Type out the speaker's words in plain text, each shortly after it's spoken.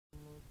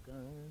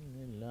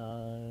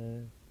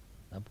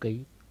اب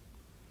کہیے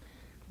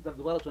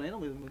دوبارہ سنائیں نا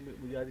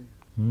مجھے یاد نہیں.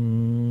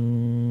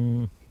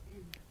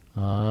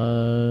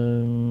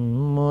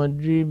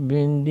 موری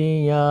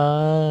بندیا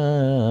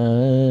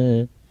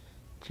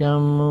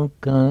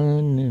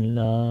چمکن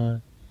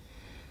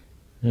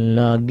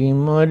لاگی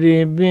موری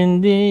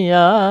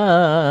بندیا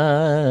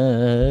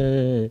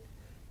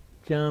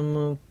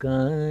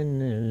چمکن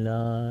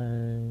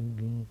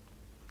لاگی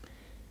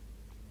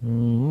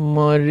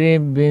موری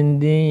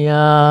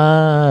بندیا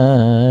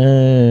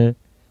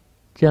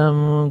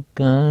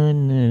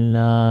چمکن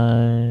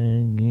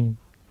لاگی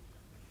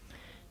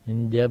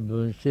جب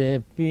سے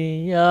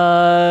پیا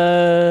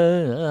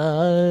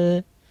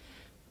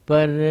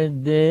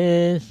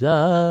پردیسا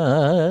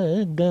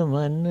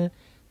گمن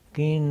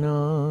کنوران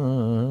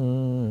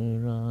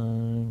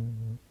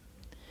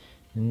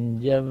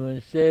جب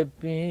سے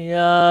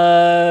پیا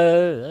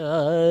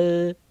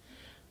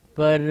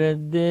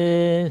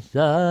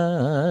پردیسا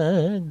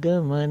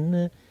گمن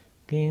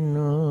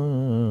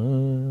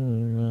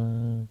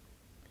کنوران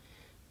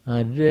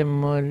ارے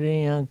موری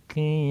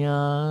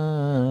آنکھیاں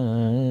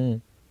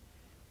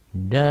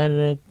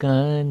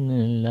ڈھرکن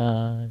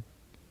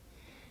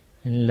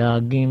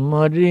لاگی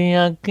موری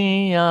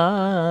آنکھیاں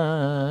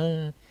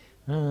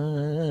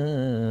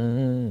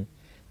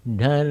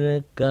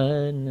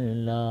ڈھرکن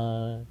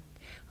لاگ.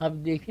 اب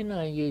دیکھیں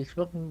نا یہ اس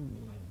وقت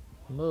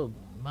وہ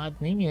بات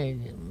نہیں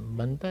ہے,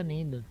 بنتا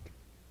نہیں دلتی.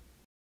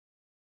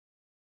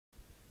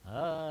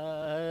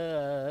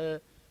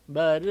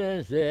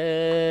 برسے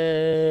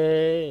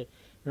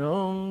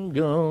روم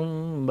جھوم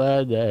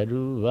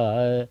بدروا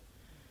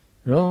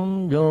روم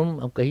جھوم,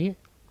 اب کہیے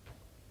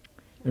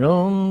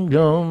روم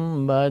جھوم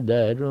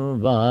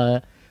بدروا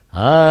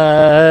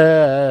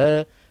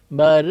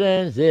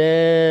برسے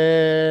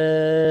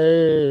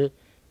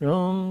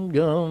روم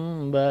جھوم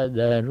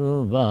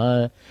بدروا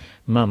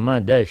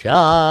محمد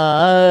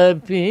شاہ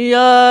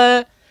پیا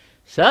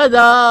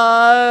صدا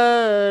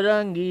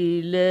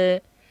رنگیلے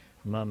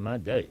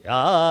محمد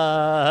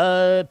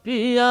شاہ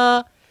پیا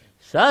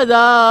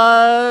صدا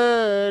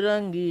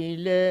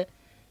رنگیلے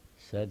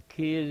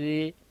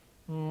سکھیری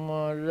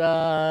مورا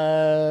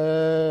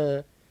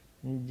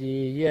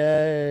جیے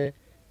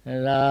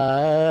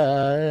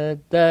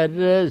راتر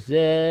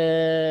سے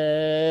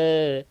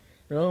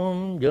روم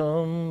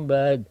جھوم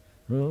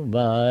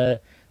بدروا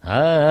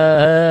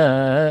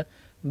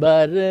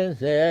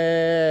برسے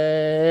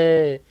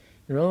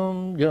روم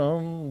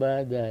جھوم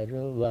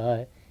بدروا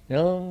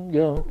روم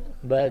جھوم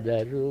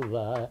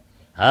بدروا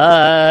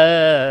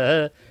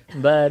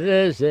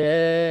برسے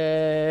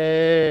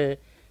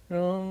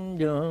روم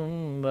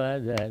جھوم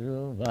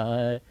بدروا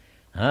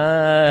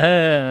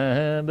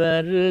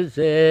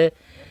برسے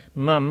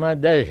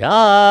محمد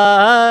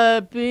شاہ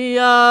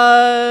پیا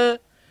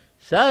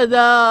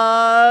صدا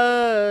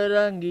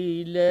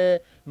رنگیلے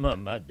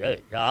محمد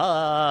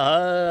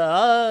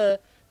شاہ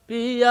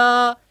پیا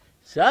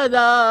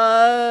صدا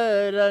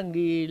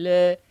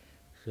رنگیلے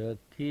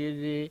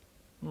سکھیری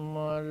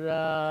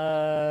مورا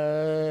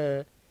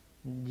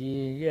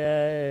جیے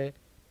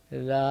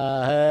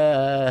راہ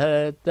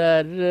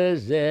تر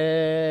سے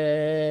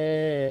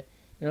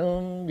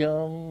روم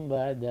جھوم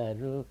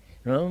بدرو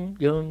روم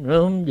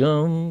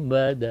جھوم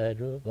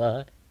بدروا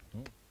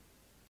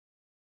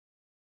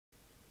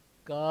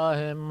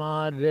کاہے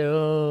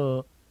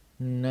مارو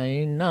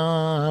نینا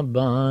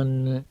بان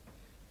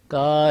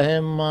کاہے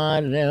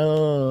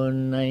مارو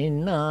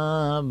نینا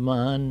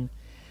بان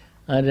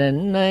ارے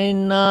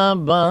نینا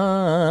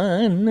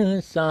بان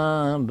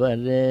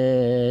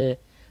سانبرے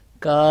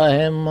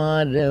کاہے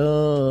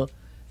مارو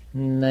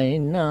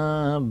نینا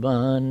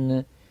بان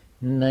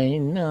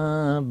نینا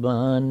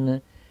بان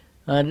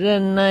ارے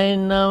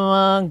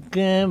نینوا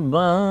کے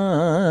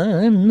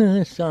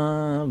بان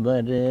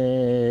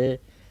سانبرے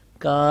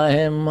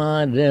کاہے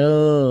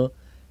مارو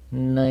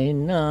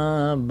نینا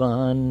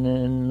بان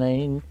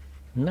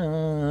نینا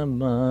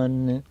بان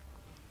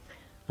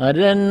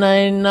ارے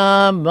نینا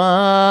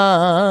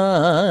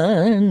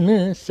بان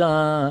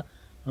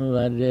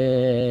سانورے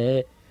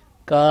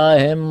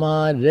کاہے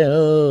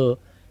مارو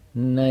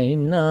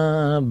نینا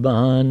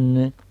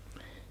بان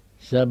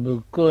سب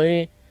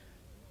کوئی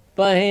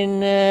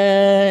پہنے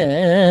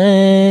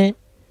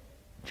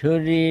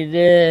چھری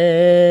رے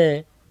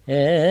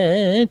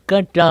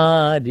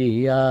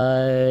کٹاریا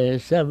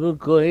سب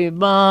کوئی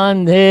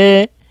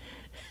باندھے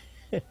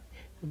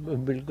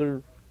بالکل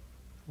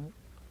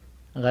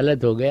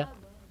غلط ہو گیا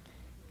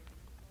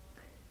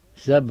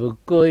سب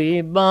کوئی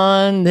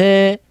باندھے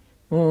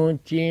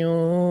اونچی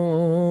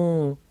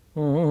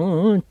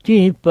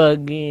اونچی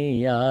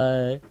پگیا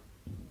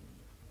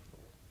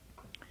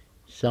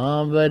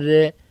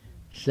سانورے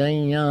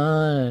سیاں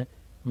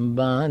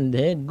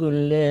باندھے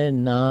گلے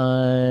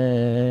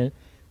نار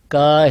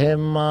کاہے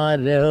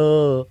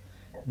مارو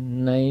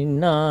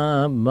نینا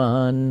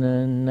بان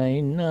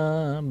نینا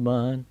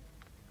بان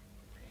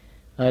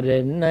ارے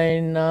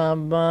نینا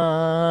بان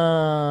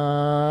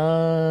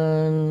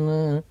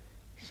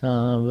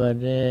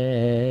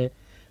سانورے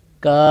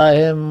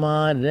کاہے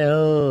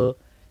مارو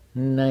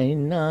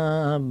نینا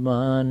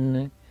بان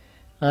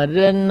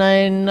ارے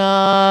نینا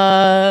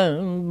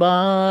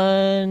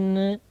بان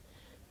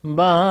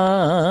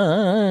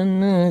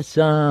بان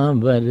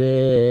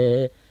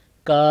سانورے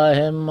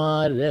کاہے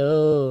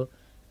مارو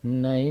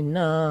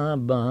نینا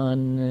بان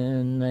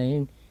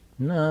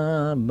نینا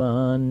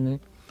بان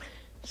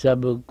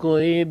سب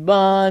کوئی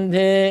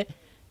باندھے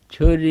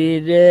چھری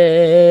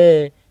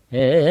رے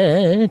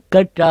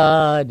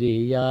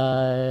کٹاریا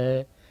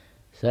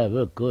سب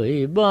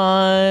کوئی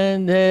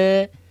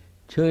باندھے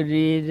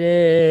چھری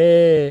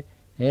رے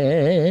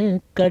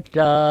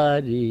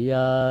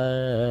کٹاریا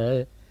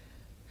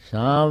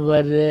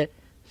سانور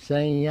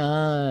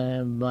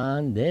سیاں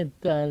باندھے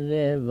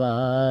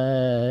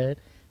تلوار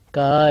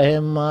کاہے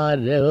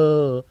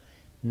مارو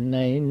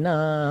نینا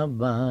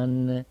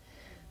بان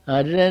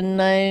ارے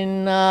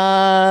نینا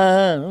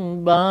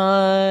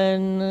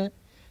بان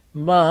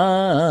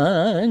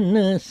بان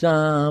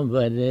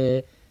سانور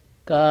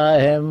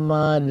کاہے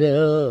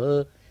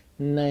مارو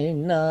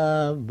نینا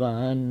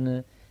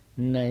بان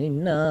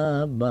نینا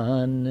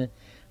بان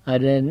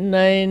ارے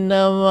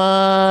نینوا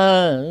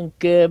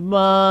کے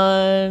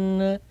بان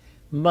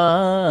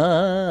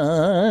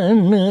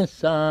بان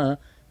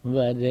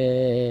سانور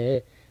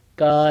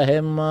کاہے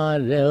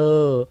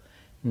مارو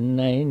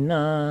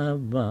نینا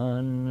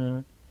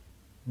بان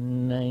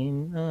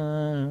نینا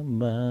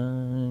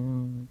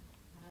بان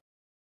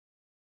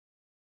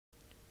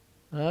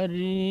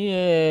ہری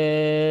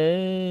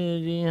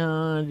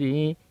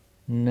ریحانی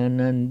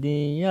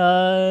ننندیا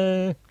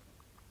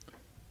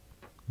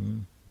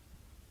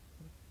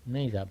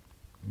نہیں صاحب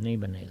نہیں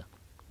بنے گا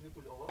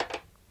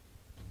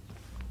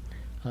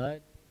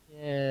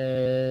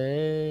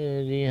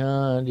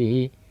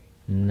ریحانی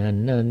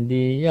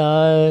ننندیا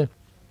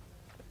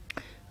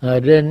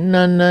ارے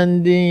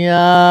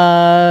ننندیا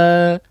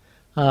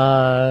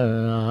آری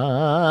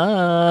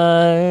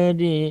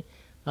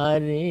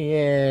اری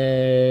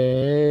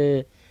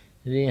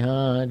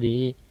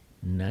ریحانی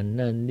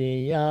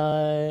ننندیا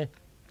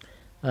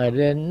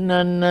ارے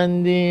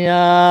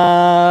ننندیا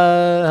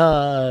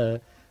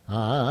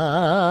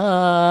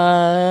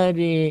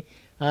آری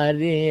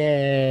اری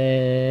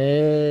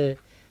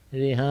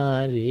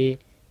ریحانی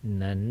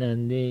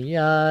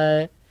ننندیا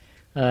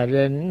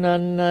ارے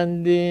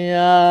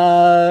ننندیا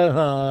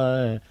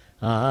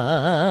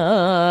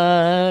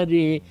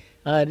آری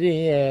اری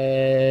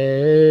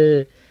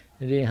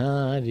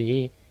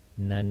ریحانی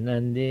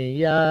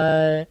ننندیا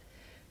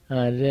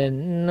ارے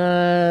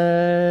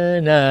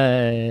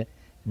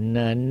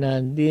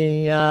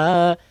ننندیا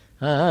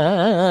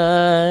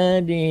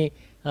آری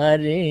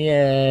اری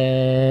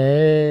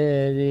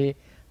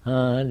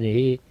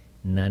ریحانی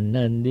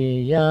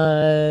ننندیا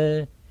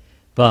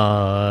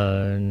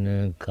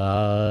پان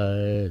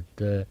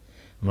کھات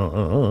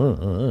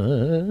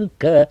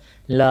منک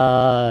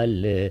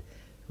لال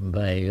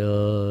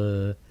بھیو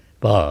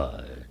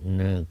پان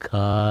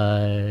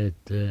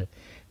کھات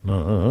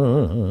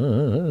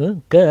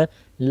منک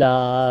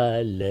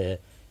لال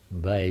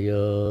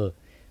بھیو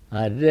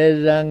ارے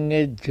رنگ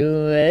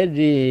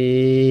چوری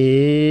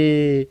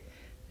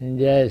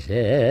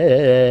جیسے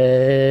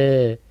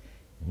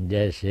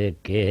جیسے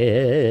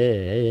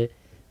کہ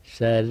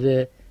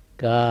سرکاری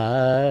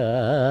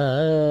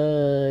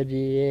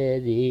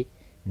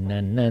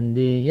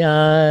ننندیا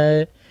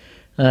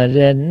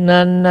ارے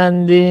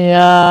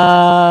ننندیا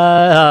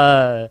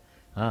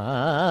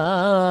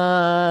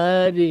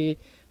آری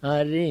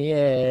اری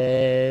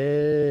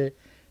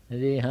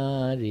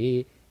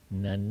ریحانی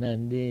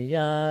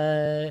ننندیا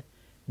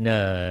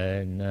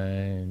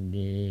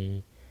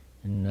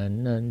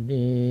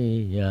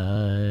ننندیا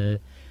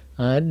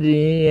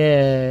اری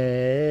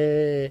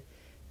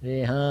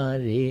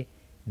ریحانی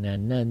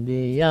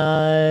ننندیا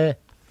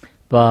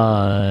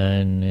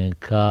پان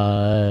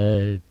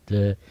کھات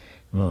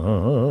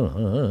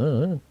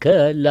منک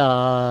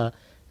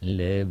لال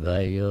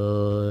بھیو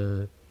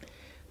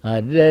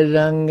ارے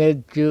رنگ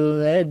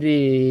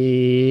چوری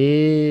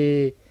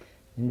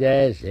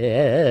جیسے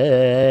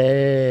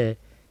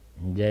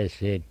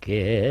جیسے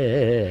کہ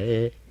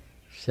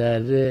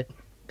سرکاری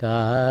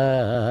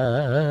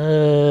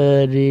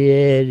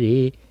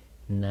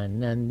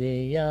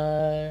ننندیا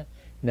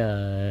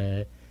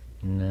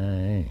ننندیا